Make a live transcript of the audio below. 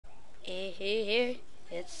Hey,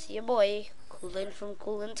 it's your boy, Colin from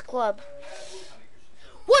ColinsClub.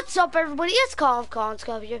 What's up, everybody? It's Colin from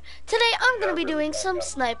ColinsClub here. Today, I'm going to be doing some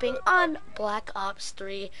sniping on Black Ops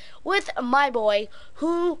 3 with my boy,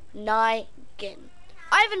 Hunaigan.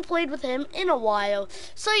 I haven't played with him in a while,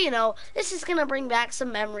 so you know, this is going to bring back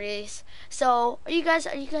some memories. So, are you guys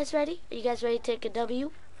ready? Are you guys ready to take a W?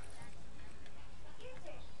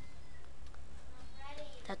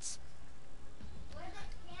 That's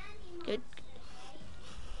good.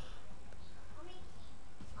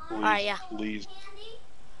 Alright, yeah. Please.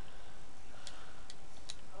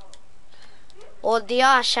 Well,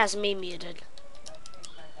 Diash has me muted.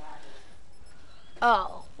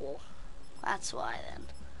 Oh, well, that's why then.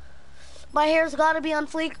 My hair's gotta be on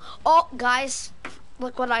fleek. Oh, guys,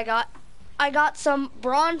 look what I got. I got some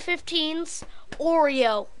Braun 15s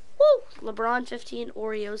Oreo. Woo! LeBron 15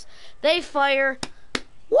 Oreos. They fire.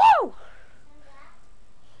 Woo!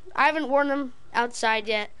 I haven't worn them outside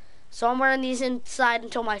yet, so I'm wearing these inside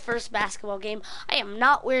until my first basketball game. I am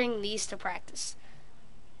not wearing these to practice.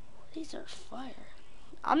 These are fire.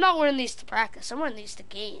 I'm not wearing these to practice. I'm wearing these to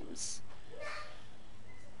games.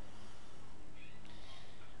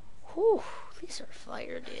 Whew, these are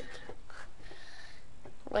fire, dude.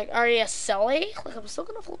 Like, are you silly? Like, I'm still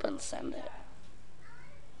gonna flip and send it.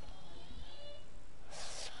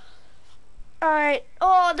 Alright.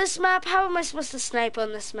 Oh, this map. How am I supposed to snipe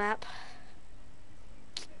on this map?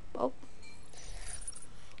 Oh.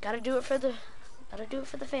 Gotta do it for the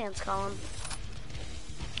fans, Colin.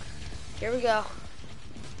 Here we go.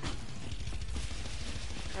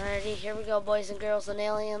 Alrighty, here we go, boys and girls and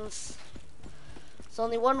aliens. There's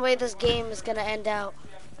only one way this game is gonna end out,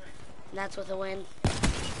 and that's with a win.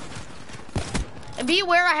 And be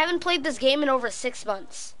aware, I haven't played this game in over 6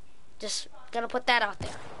 months. Just gonna put that out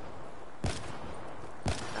there.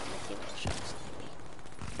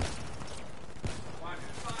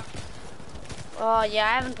 Oh yeah,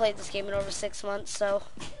 I haven't played this game in over 6 months, so.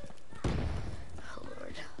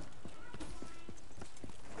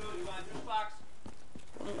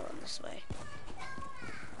 I'm going this way.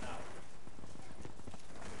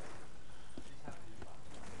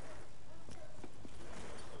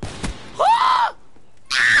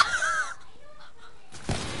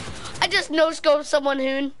 I just no-scoped someone,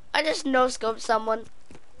 Hoon. I just no-scoped someone.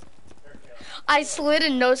 I slid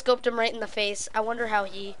and no-scoped him right in the face. I wonder how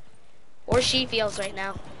he or she feels right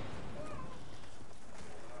now.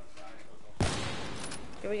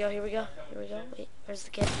 Here we go, here we go, here we go. Wait, where's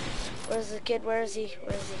the kid? Where's the kid? Where is he?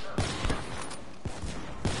 Where is he?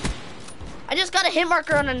 I just got a hit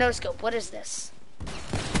marker on a no-scope. What is this?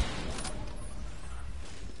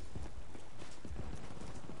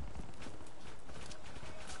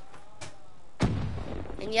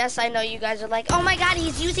 And yes, I know you guys are like, oh my god,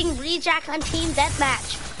 he's using rejack on Team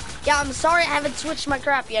Deathmatch. Yeah, I'm sorry I haven't switched my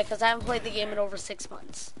crap yet because I haven't played the game in over 6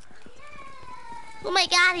 months. Oh my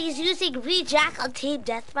god, he's using rejack on Team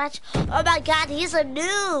Deathmatch. Oh my god, he's a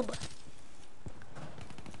noob.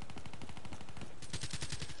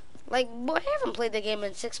 Like, boy, I haven't played the game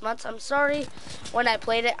in 6 months. I'm sorry. When I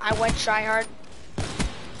played it, I went try hard.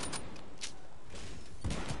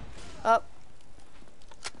 Oh.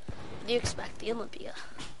 What do you expect? The Olympia.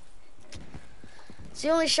 It's the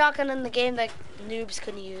only shotgun in the game that noobs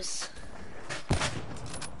can use.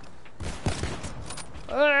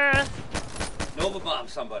 Nova bomb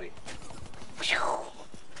somebody.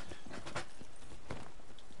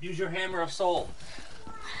 Use your hammer of soul.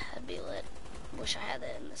 That'd be lit. Wish I had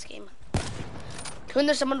that in this game. Coon,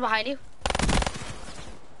 there's someone behind you.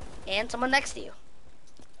 And someone next to you.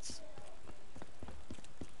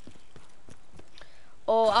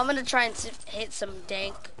 Oh, I'm gonna try and hit some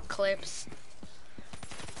dank clips.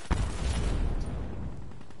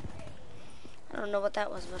 I don't know what that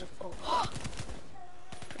was, but oh.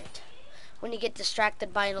 Great. When you get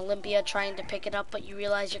distracted by an Olympia trying to pick it up, but you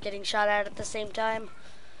realize you're getting shot at the same time.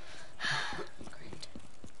 Great.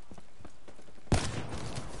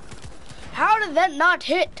 How did that not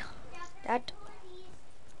hit? That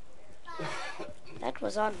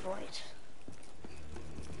was on point.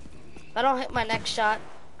 If I don't hit my next shot,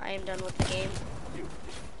 I am done with the game.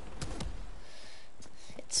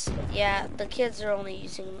 Yeah, the kids are only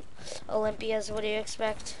using Olympias. What do you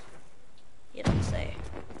expect? You don't say.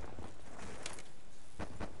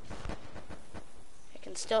 I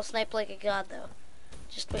can still snipe like a god, though.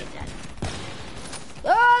 Just wait, Dad.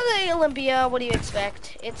 Oh, the Olympia. What do you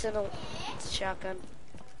expect? It's a shotgun.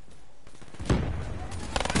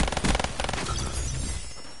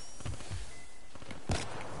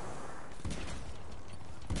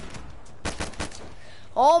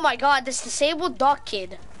 Oh my god, this disabled duck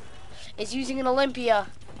kid is using an Olympia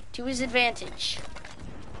to his advantage.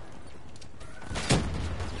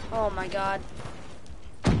 Oh my god.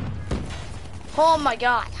 Oh my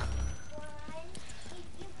god.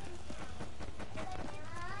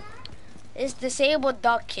 This disabled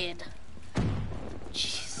duck kid.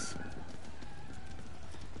 Jeez.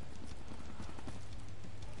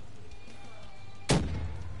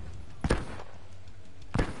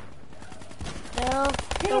 Tell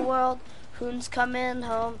the world who's coming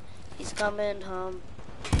home. He's coming home.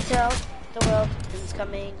 Tell the world who's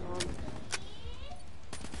coming home.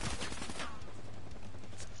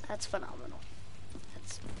 That's phenomenal.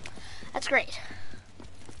 That's great.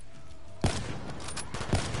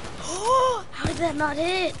 Oh, how did that not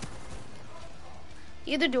hit?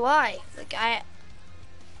 Either do I. Like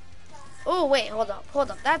Oh wait, hold up.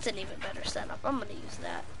 That's an even better setup. I'm gonna use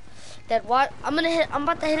that. That what? I'm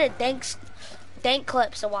about to hit a dank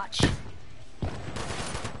clip. So watch.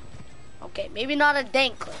 Okay, maybe not a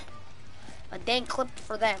dank clip. A dank clip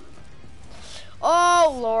for them.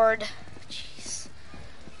 Oh Lord, jeez.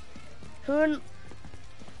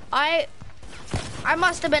 I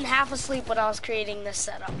must have been half asleep when I was creating this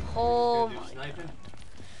setup. Oh my god.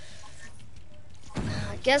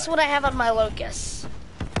 Guess what I have on my locus?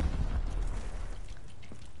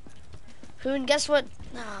 Hoon, guess what?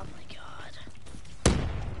 Oh my god.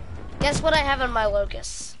 Guess what I have on my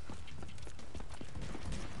locus?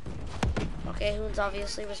 Okay, Hoon's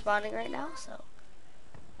obviously responding right now, so.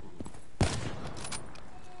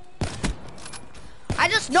 I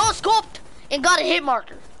just no-scoped and got a hit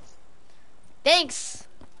marker. Thanks.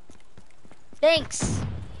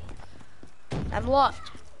 I'm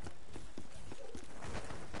loved.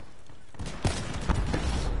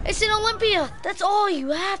 It's an Olympia. That's all you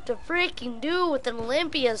have to freaking do with an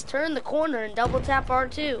Olympia is turn the corner and double tap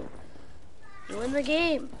R2. You win the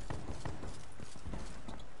game.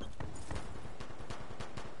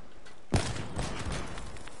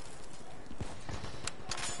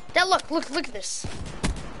 Now look at this.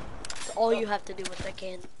 That's all you have to do with that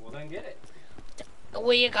can. Well, then get it.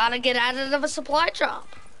 Well, you gotta get out of a supply drop.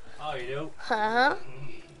 Oh, you do? Uh-huh. I don't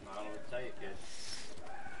know what to tell you, kid.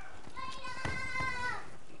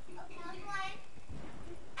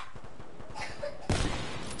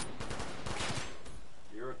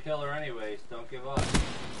 You're a killer anyways. Don't give up.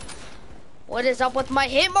 What is up with my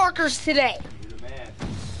hit markers today? You're the man.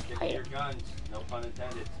 Stick to your guns. No pun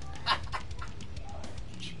intended.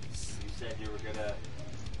 You said you were gonna...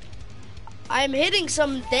 I'm hitting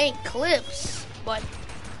some dank clips, but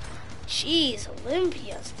jeez,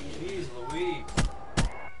 Olympias, dude. Jeez Louise.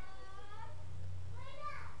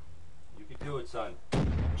 You can do it, son.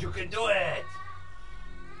 You can do it!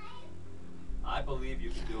 I believe you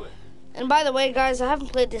can do it. And by the way, guys, I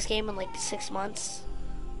haven't played this game in like 6 months.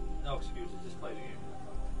 No excuses, just play the game.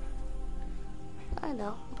 I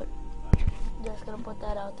know, but just gonna put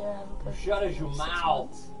that out there. I haven't played Shut as your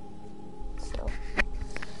mouth. So,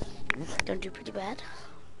 don't do pretty bad.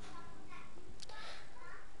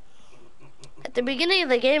 At the beginning of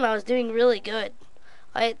the game, I was doing really good.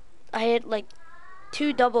 I had like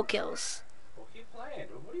 2 double kills. Well, keep playing,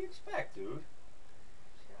 dude. What do you expect, dude?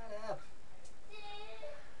 Shut up.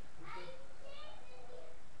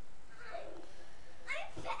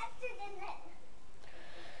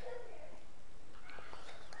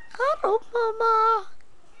 Haru mama,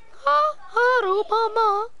 haru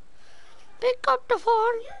mama, pick up the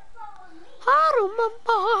phone. Haru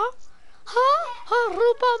mama,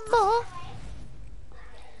 haru mama.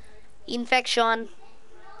 Infection.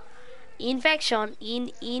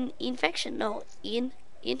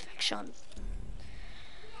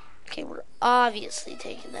 Okay, we're obviously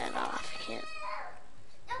taking that off. I can't.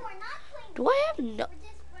 Do I have no?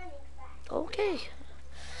 Okay.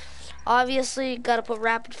 Obviously, gotta put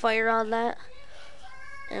rapid fire on that.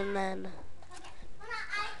 And then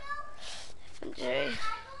FMJ.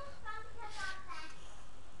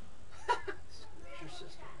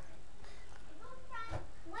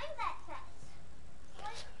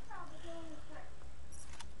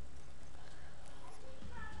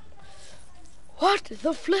 What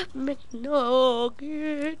the flip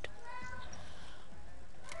McNugget?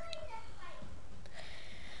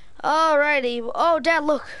 Alrighty. Oh, Dad,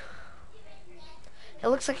 look. It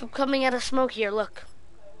looks like I'm coming out of smoke here. Look.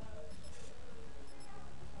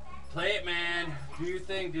 Play it, man. Do your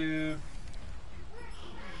thing, dude.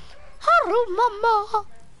 Haru mama.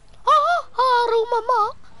 Haru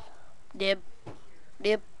mama. Dib.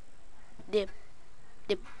 Dib. Dib.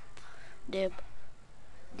 Dib. Dib.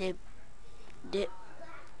 Dib. Dip,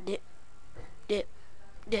 dip, dip,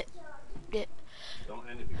 dip, dip. Don't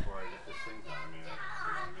end it before I get this thing done. I mean, you know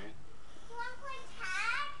what I mean?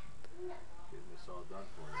 Getting this all done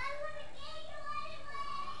for you.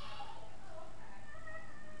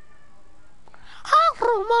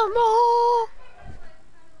 more.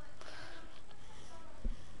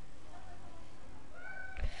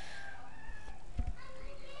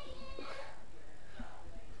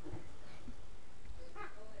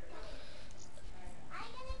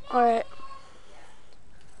 Alright.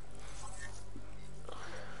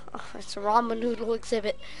 Oh, it's a ramen noodle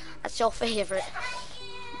exhibit. That's your favorite.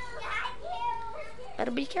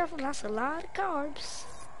 Better be careful, that's a lot of carbs.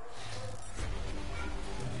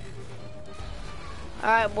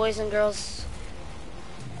 Alright, boys and girls.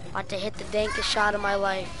 About to hit the dankest shot of my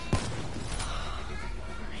life.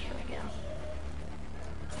 Here we go.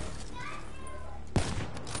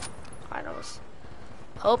 I was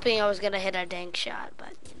hoping I was gonna hit a dank shot,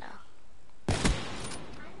 but you know.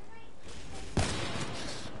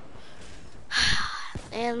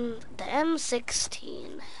 And the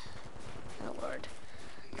M16. Oh Lord.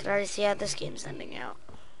 I can already see how this game's ending out.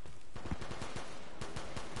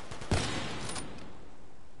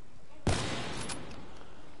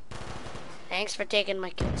 Thanks for taking my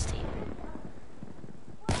kills, team.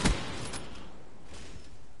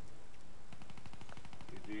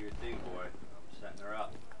 You do your thing, boy. I'm setting her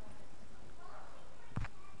up.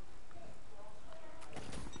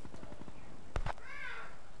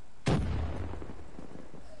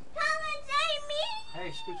 Colin, save me!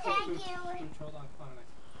 Hey, scoot, Thank scoot, you. scoot, hold on, come on.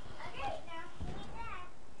 Okay, now give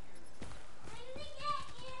me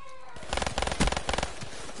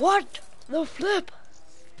that. What the flip?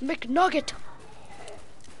 McNugget.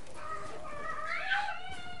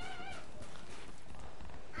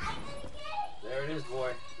 There it is,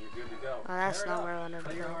 boy. You're good to go. Oh, that's Tear it not up. where I wanted to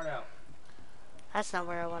Play your go. heart out. That's not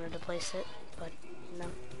where I wanted to place it, but no.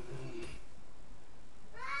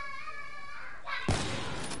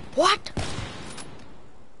 What?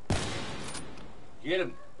 Get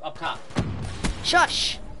him up top.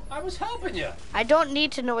 Shush. I was helping you. I don't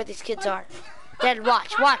need to know where these kids are. Dad,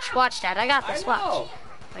 watch, Dad. I got this. I Watch. know.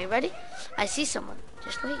 Are you ready? I see someone.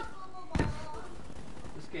 Just wait.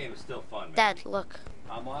 This game is still fun, man. Dad, look.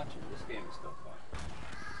 I'm watching. This game is still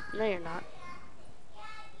fun. No, you're not.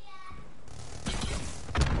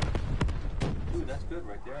 Ooh, that's good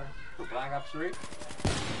right there. For Black Ops 3.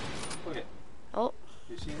 Look at. Oh.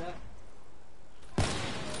 You see that?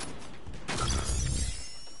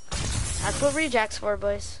 That's what rejack's for,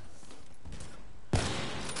 boys.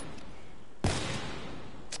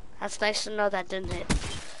 That's nice to know that didn't hit.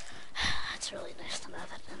 That's really nice to know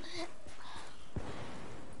that didn't hit.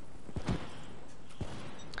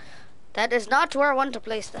 That is not where I want to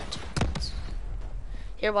place that.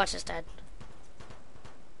 Here, watch this, Dad.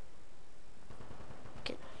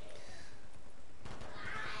 Okay.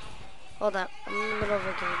 Hold up. I'm in the middle of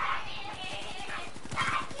a game.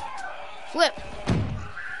 Flip!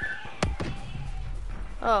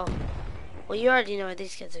 Oh. Well, you already know where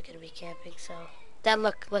these kids are going to be camping, so... Dad,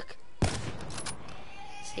 look.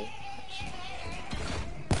 See?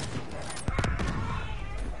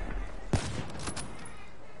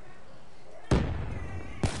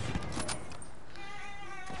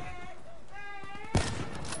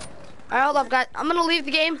 Alright, hold up, guys. I'm going to leave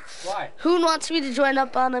the game. Why? Hoon wants me to join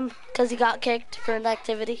up on him because he got kicked for an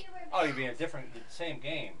activity. Oh, you'd be in a different, same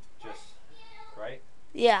game, just, right?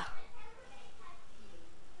 Yeah.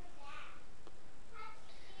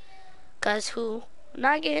 Cause who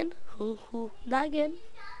Nagin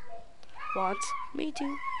wants me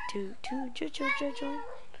to join.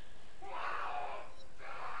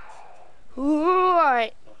 Ooh,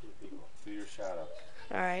 alright. Do your shout outs.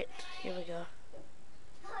 Alright, here we go.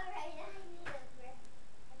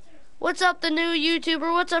 What's up, the new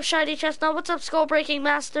YouTuber? What's up, Shiny Chestnut? What's up, Skull Breaking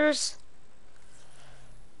Masters?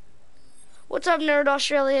 What's up, Nerd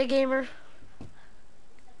Australia Gamer?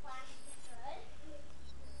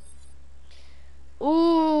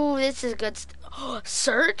 Ooh, this is good stuff.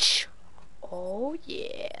 Search? Oh,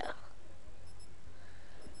 yeah.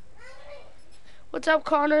 What's up,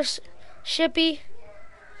 Connor Shippy?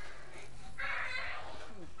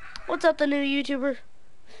 What's up, the new YouTuber?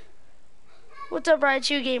 What's up,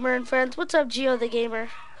 Raichu Gamer and friends? What's up, Geo the Gamer?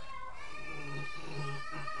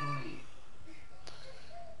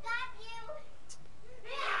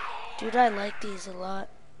 Dude, I like these a lot.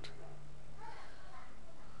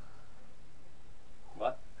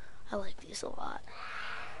 What? I like these a lot.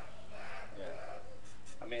 Yeah.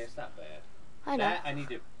 I mean, it's not bad. I know. That, I need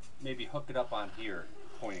to maybe hook it up on here,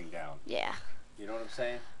 pointing down. Yeah. You know what I'm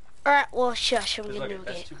saying? Alright, well, shush, I'm 'Cause getting look, into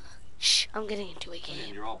a that's game. too, Shh, I'm getting into a and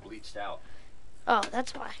game. you're all bleached out. Oh,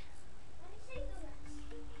 that's why.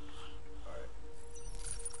 Alright.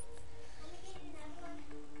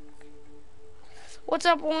 What's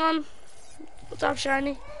up, Juan? What's up,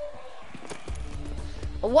 Shiny?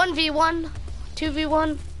 A 1v1,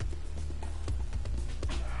 2v1,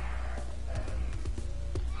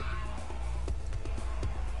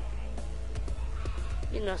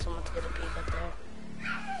 You know someone's gonna peek up there. Oh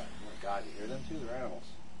my God, you hear them too? They're animals.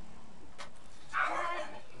 I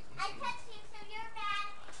touched him, so you're bad.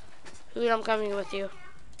 Dude, I'm coming with you.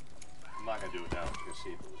 I'm not gonna do it now. I'm just gonna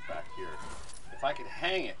see if it was back here. If I could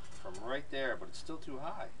hang it from right there, but it's still too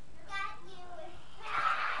high. Got you.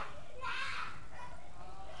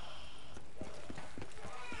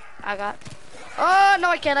 I got. Oh no,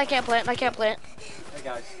 I can't. I can't plant. I can't plant. Hey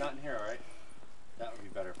guys, it's not in here, all right? That would be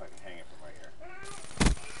better if I could hang it from right here.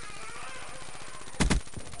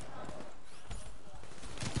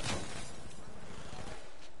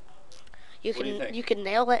 You What do you can. think? You can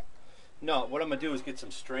nail it. No, what I'm gonna do is get some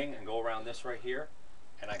string and go around this right here,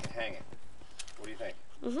 and I can hang it. What do you think?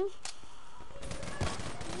 Mhm. Ooh,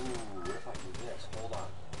 what if I do this? Hold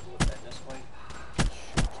on. Will it bend this way? I'm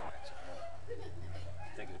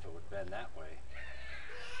thinking if it would bend that way.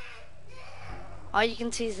 All you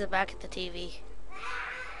can see is the back of the TV.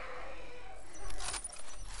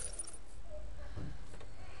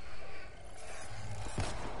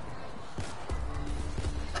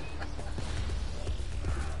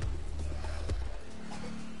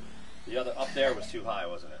 The other up there was too high,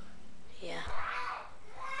 wasn't it? Yeah.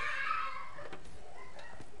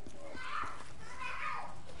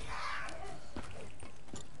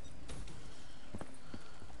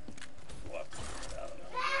 We'll have to figure it out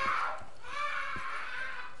another day.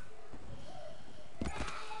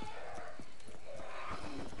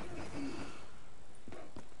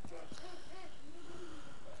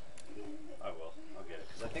 I will. I'll get it.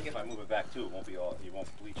 Because I think if I move it back too, it won't be all. It won't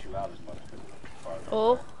bleach you out as much. Because it's farther.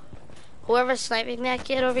 Oh. Whoever's sniping that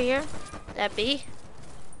kid over here, that B.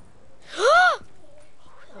 That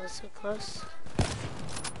was so close.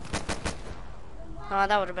 Oh,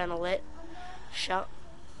 that would have been a lit shot.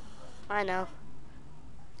 I know.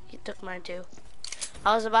 You took mine too.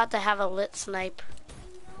 I was about to have a lit snipe.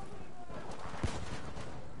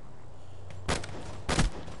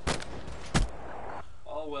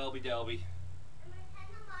 Oh, Welby Delby.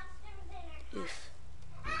 Oof.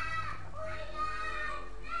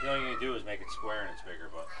 The only thing you do is make it square and it's bigger,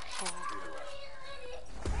 but either way.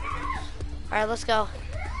 Alright, let's go.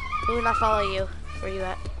 Who will not follow you? Where you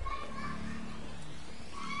at?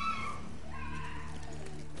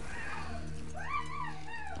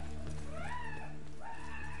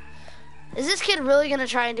 Is this kid really gonna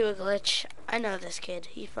try and do a glitch? I know this kid.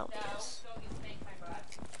 He probably is.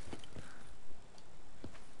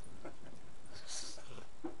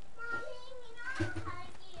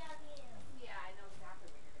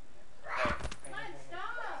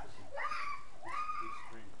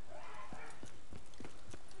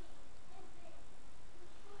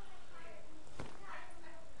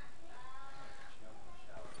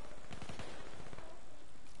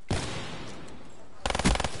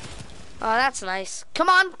 Oh, that's nice. Come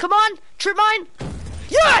on, come on! Trip mine!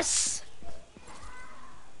 Yes!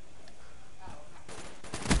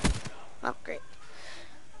 Oh, great.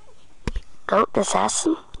 Goat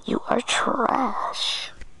assassin, you are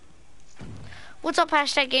trash. What's up,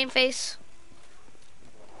 hashtag game face?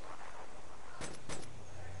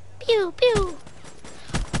 Pew, pew.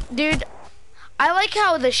 Dude, I like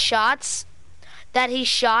how the shots that he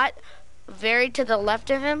shot very to the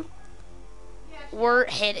left of him were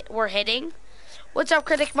hitting. What's up,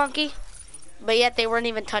 Critic Monkey? But yet they weren't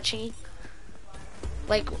even touching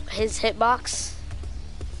like his hitbox.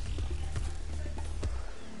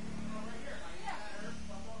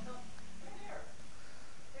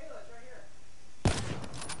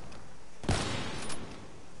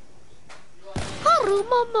 Haru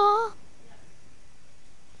mama.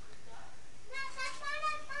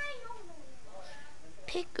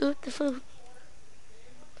 Pick up the food.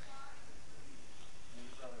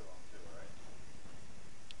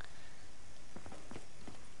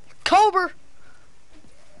 Cobra.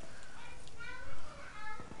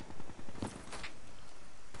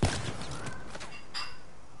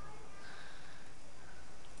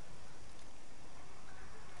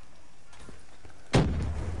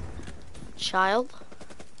 Child.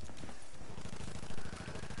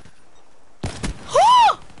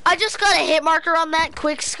 I just got a hit marker on that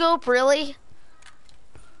quick scope, really?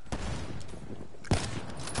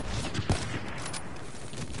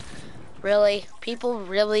 Really? People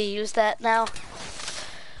really use that now?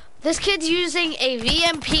 This kid's using a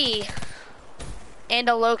VMP and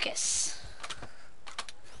a locus.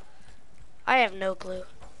 I have no clue.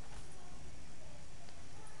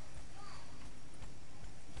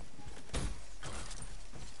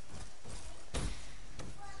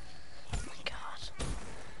 Oh my god.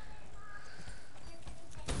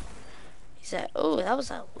 He's at, oh, that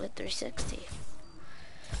was a lit 360.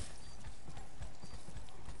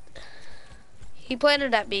 He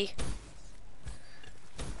planted at B.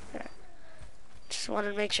 Just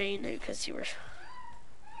wanted to make sure you knew because you were.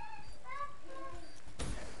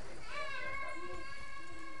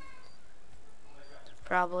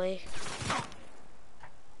 Probably.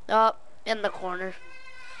 Oh, in the corner.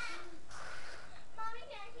 Mommy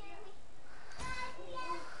can't hear me.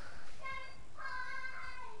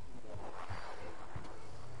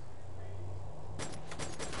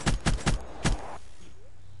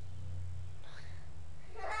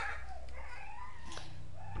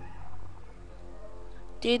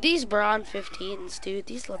 Dude, these Braun 15s, dude,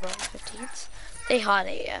 these LeBron 15s, they hot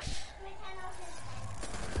AF.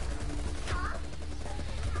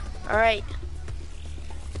 Alright.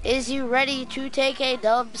 Is you ready to take a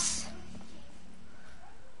dubs?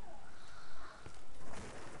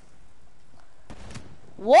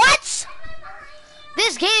 What?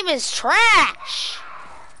 This game is trash.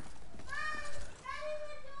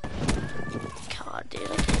 God, dude,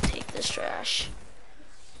 I can't take this trash.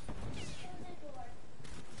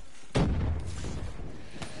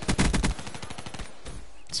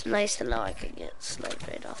 It's nice to know I can get sniped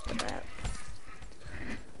right off the bat.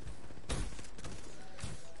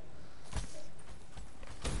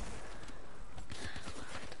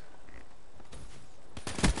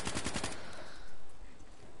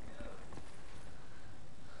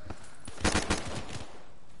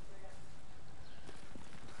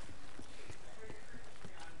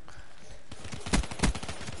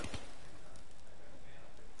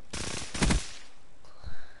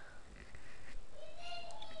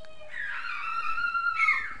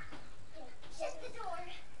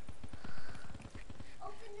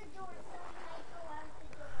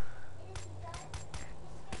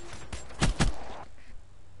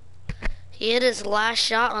 He hit his last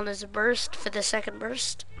shot on his burst for the second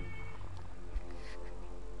burst.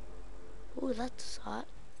 Ooh, that's hot.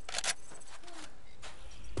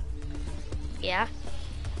 Yeah.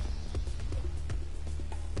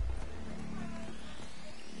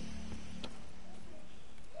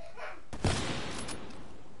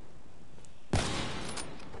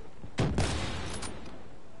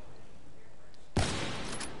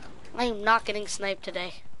 I am not getting sniped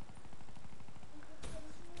today.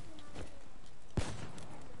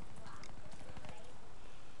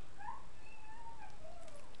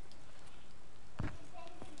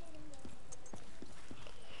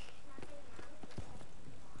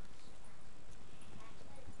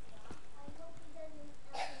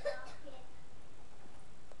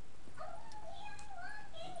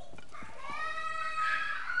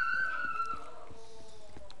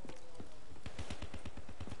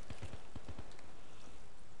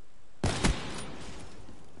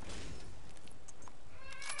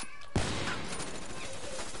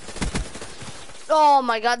 Oh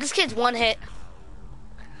my god, this kid's one hit.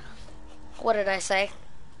 What did I say?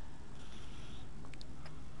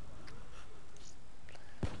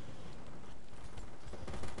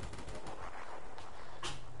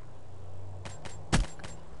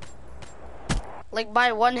 Like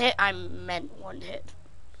by one hit, I meant one hit.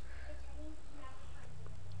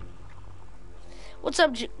 What's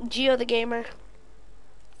up, Geo the Gamer?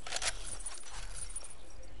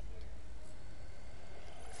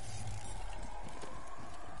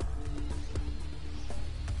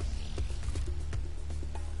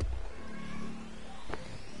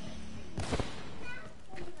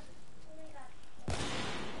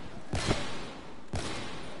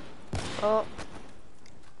 Oh.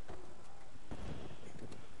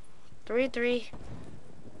 3-3.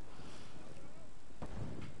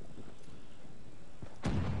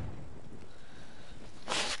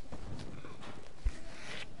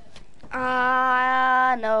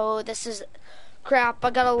 No, this is crap.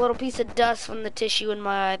 I got a little piece of dust from the tissue in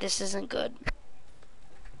my eye. This isn't good.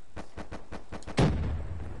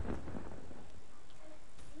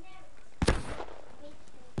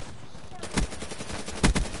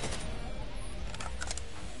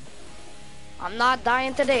 I'm not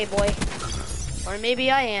dying today, boy. Or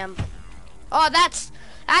maybe I am. Oh, that's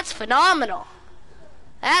phenomenal.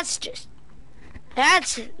 That's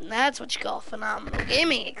what you call phenomenal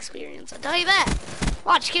gaming experience. I tell you that.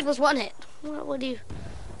 Watch, kid was one hit. What do you?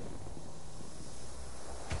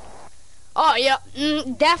 Oh yeah,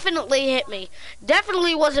 definitely hit me.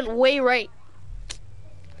 Definitely wasn't way right.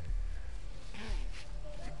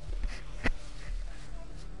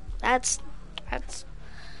 That's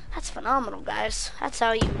phenomenal, guys. That's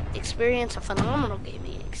how you experience a phenomenal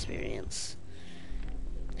gaming experience.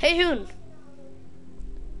 Hey, Hoon.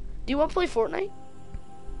 Do you want to play Fortnite?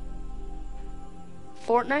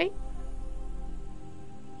 Fortnite?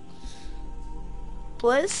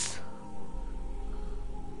 Bliss?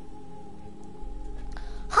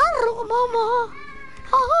 mama.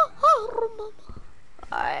 Mama.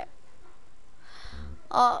 Alright.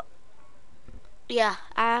 Yeah.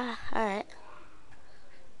 Alright.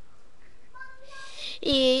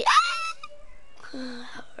 Yeah.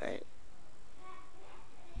 Alright.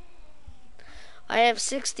 I have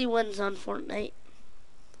 60 wins on Fortnite.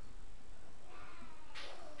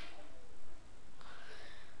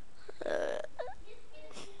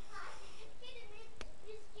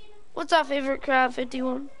 What's our favorite crowd?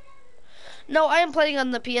 51? No, I am playing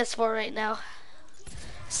on the PS4 right now.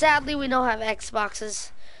 Sadly, we don't have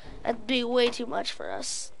Xboxes. That'd be way too much for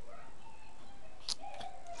us.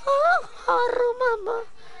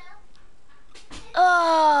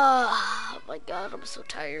 Oh my god, I'm so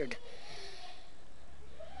tired.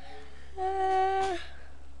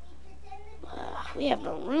 We have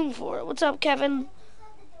no room for it. What's up, Kevin?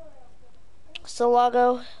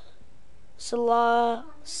 Salgado.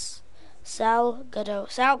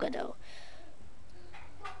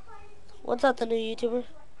 What's up, the new YouTuber?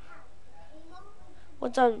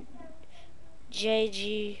 What's up,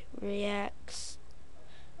 JG Reacts?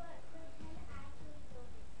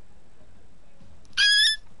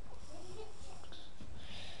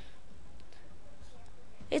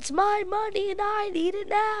 It's my money and I need it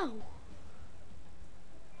now.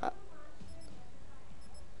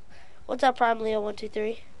 What's up, Prime Leo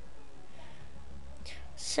 123?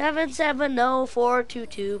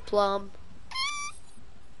 770422 Plum.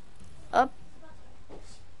 Up.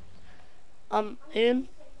 In.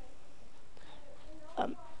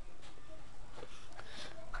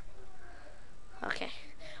 Okay.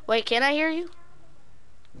 Wait, can I hear you?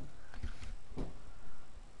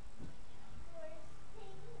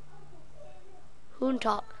 Hoon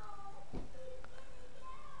talk.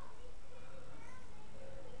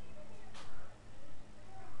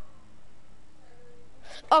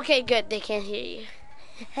 Okay, good. They can't hear you.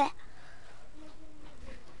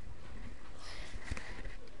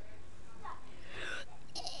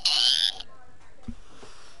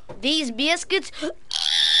 These biscuits.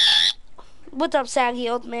 What's up, saggy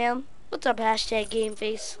old man? What's up, hashtag game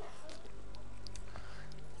face?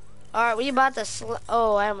 Alright, we about to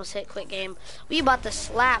oh, I almost hit quit game. We about to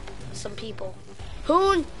slap some people.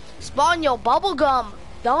 Hoon, spawn your bubble gum.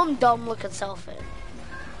 Dumb looking selfie.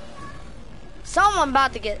 Someone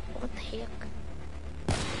about to get, what the heck?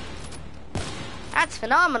 That's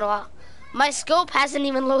phenomenal. My scope hasn't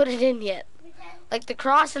even loaded in yet. Like the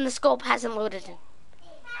cross and the scope hasn't loaded in.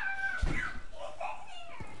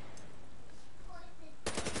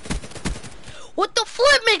 What the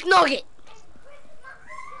flip, McNugget?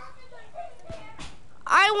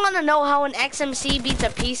 I want to know how an XMC beats a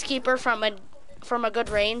Peacekeeper from a good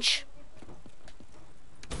range.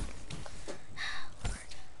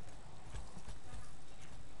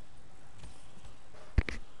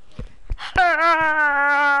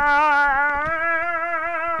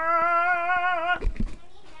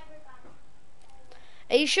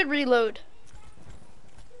 Hey, you should reload.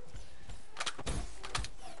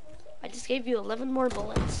 I just gave you 11 more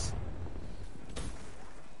bullets.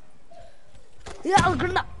 Yeah,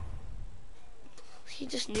 he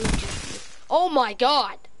just knew. Oh my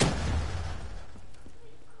god.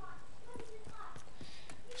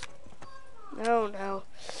 No.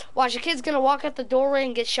 Watch, the kid's gonna walk out the doorway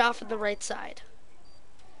and get shot from the right side.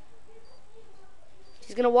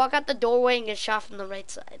 He's gonna walk out the doorway and get shot from the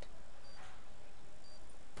right side.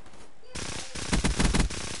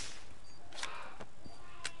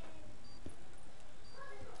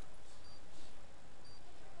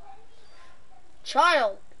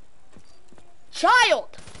 Child!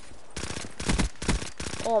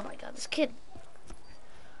 Oh my god, this kid.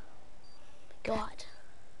 God.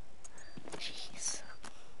 Jeez.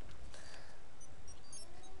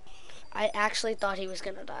 I actually thought he was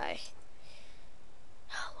gonna die.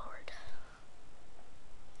 Oh Lord.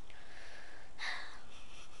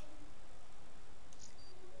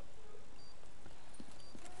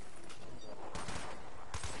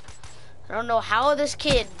 I don't know how this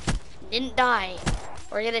kid didn't die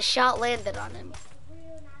or get a shot landed on him.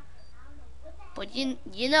 But you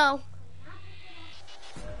know,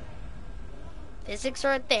 physics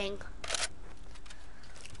are a thing.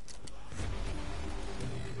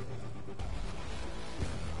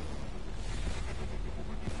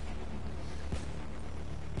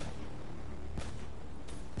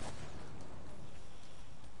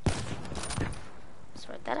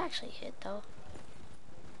 Sorry, that actually hit though.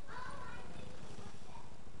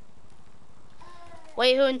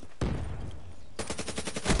 Wait, Hoon.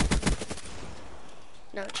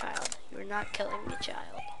 No, child. You're not killing me,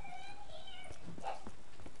 child.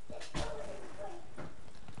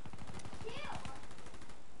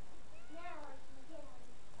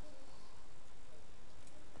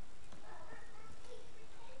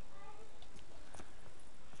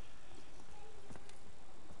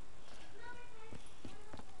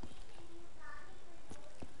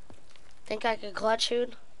 Think I can clutch,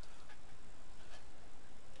 Hoon?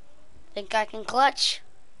 Think I can clutch?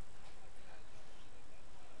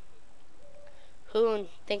 Hoon,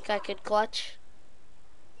 think I could clutch?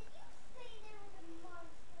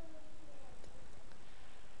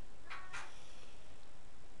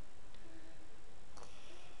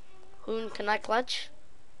 Hoon, can I clutch?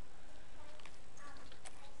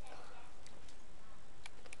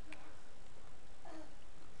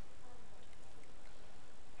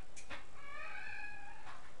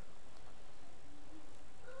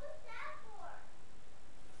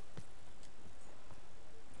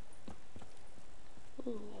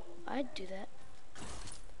 Ooh, I'd do that.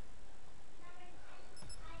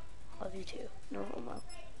 Love you too. No homo.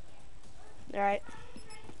 Alright.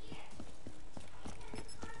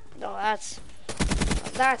 No, that's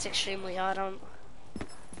extremely hot.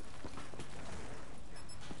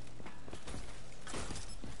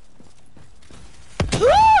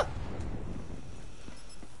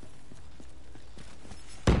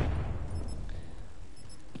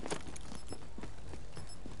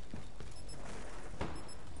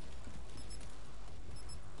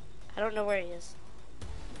 I don't know where he is.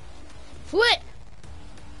 Flip!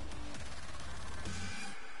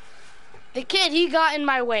 The kid, he got in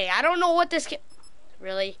my way. I don't know what this kid...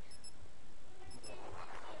 Really?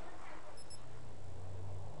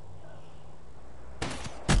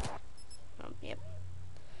 Yep.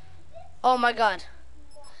 Oh my god.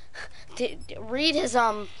 Did he read his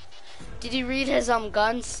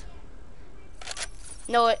guns?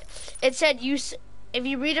 No, it said if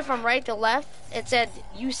you read it from right to left, it said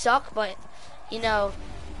you suck, but you know,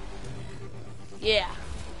 yeah.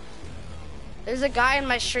 There's a guy in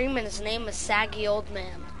my stream and his name is Saggy Old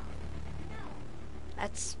Man.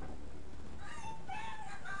 It's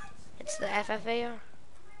the FFAR.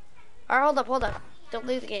 Alright, hold up. Don't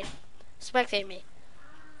leave the game. Spectate me.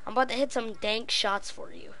 I'm about to hit some dank shots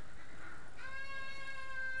for you.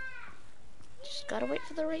 Just gotta wait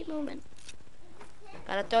for the right moment.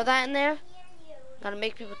 Gotta throw that in there. Gotta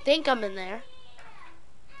make people think I'm in there.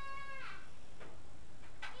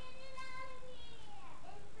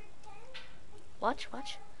 Watch.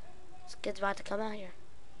 This kid's about to come out here.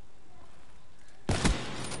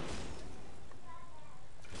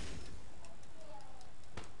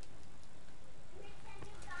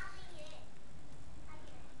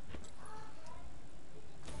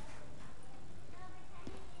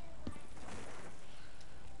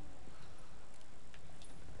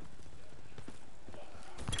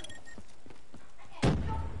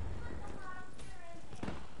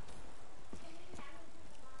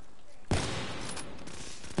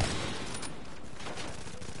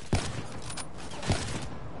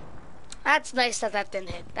 That's nice that didn't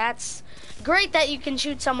hit. That's great that you can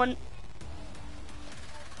shoot someone.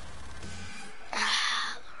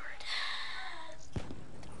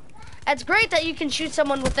 It's great that you can shoot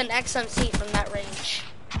someone with an XMC from that range.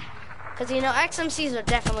 Because, you know, XMCs are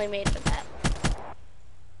definitely made for that.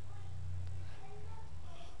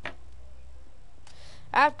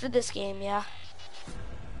 After this game, yeah.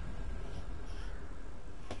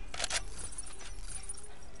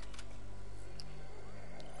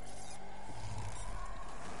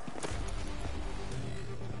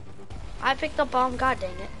 I picked up bomb, god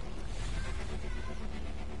dang it.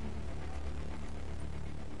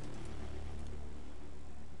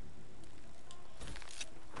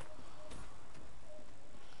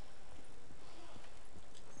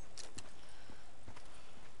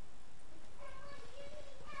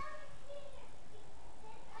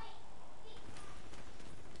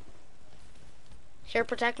 Here,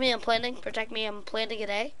 protect me, I'm planting. Protect me, I'm planting an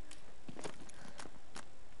A.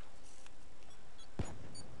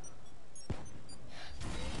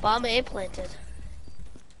 Bomb A planted.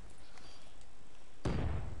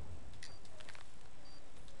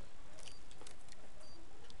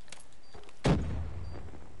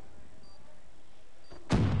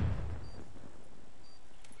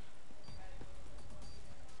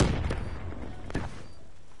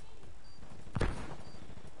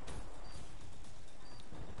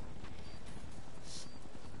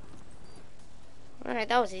 Alright,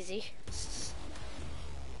 that was easy.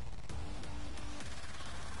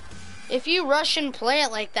 If you rush and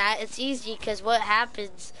plant like that, it's easy because what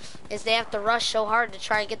happens is they have to rush so hard to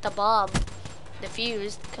try and get the bomb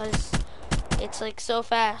defused because it's like so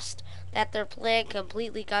fast that their plant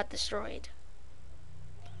completely got destroyed.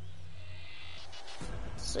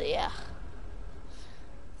 So yeah.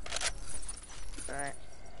 Alright.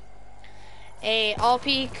 I'll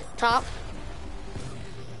peek top.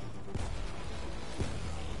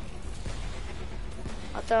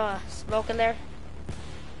 I'll throw a smoke in there.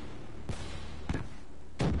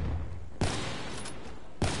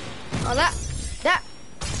 Oh, that.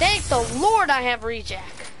 Thank the Lord I have rejack.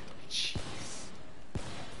 Jeez.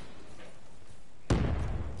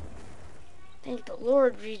 Thank the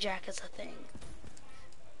Lord rejack is a thing.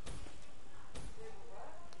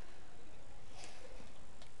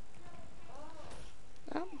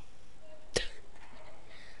 Oh.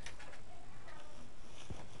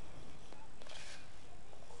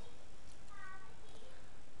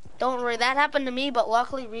 Don't worry, that happened to me, but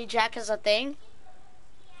luckily rejack is a thing.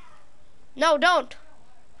 No, don't.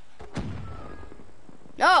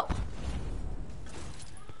 No.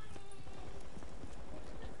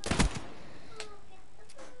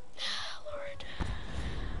 Lord.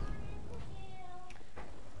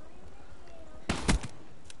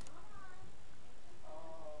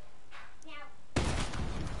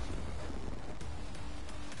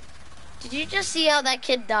 Did you just see how that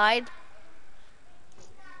kid died?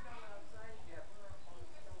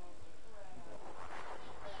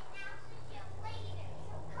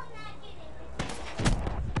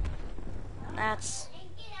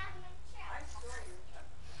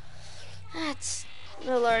 That's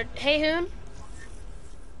the Lord. Hey, Hoon.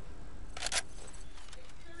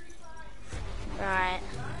 Alright.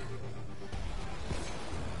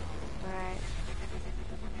 Alright.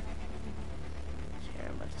 Here,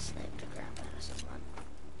 I'm about to snipe the crap out of someone.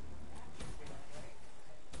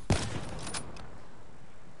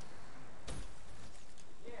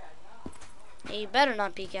 Hey, you better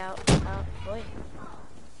not peek out. Oh, boy.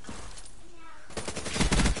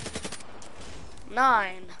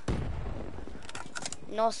 9.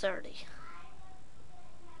 No 30.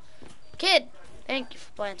 Kid, thank you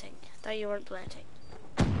for planting. I thought you weren't planting.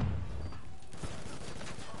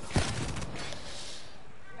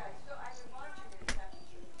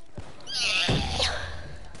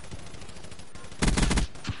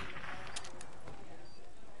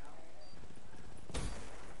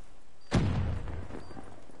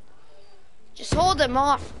 Just hold him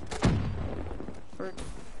off.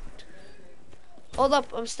 Hold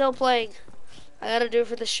up, I'm still playing. I gotta do it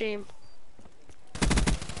for the stream.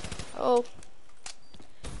 Oh.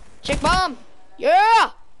 Chick bomb!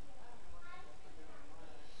 Yeah!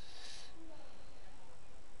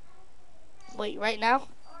 Wait, right now?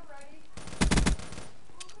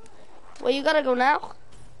 Wait, you gotta go now?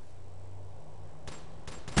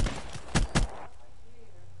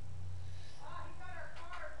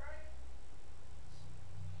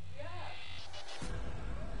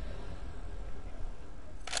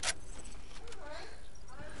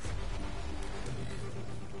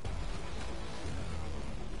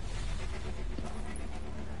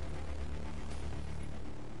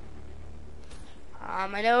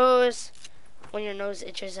 My nose. When your nose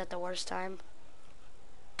itches at the worst time.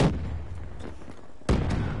 This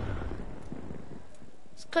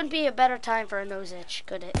couldn't be a better time for a nose itch,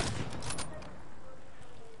 could it?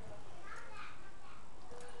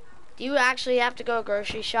 Do you actually have to go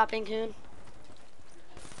grocery shopping, Hoon?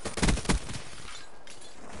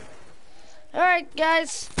 Alright,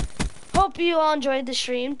 guys. Hope you all enjoyed the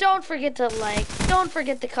stream. Don't forget to like. Don't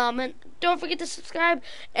forget to comment. Don't forget to subscribe.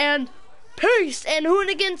 And peace. And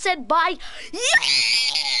Hoonigan said bye.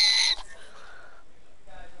 Yeah!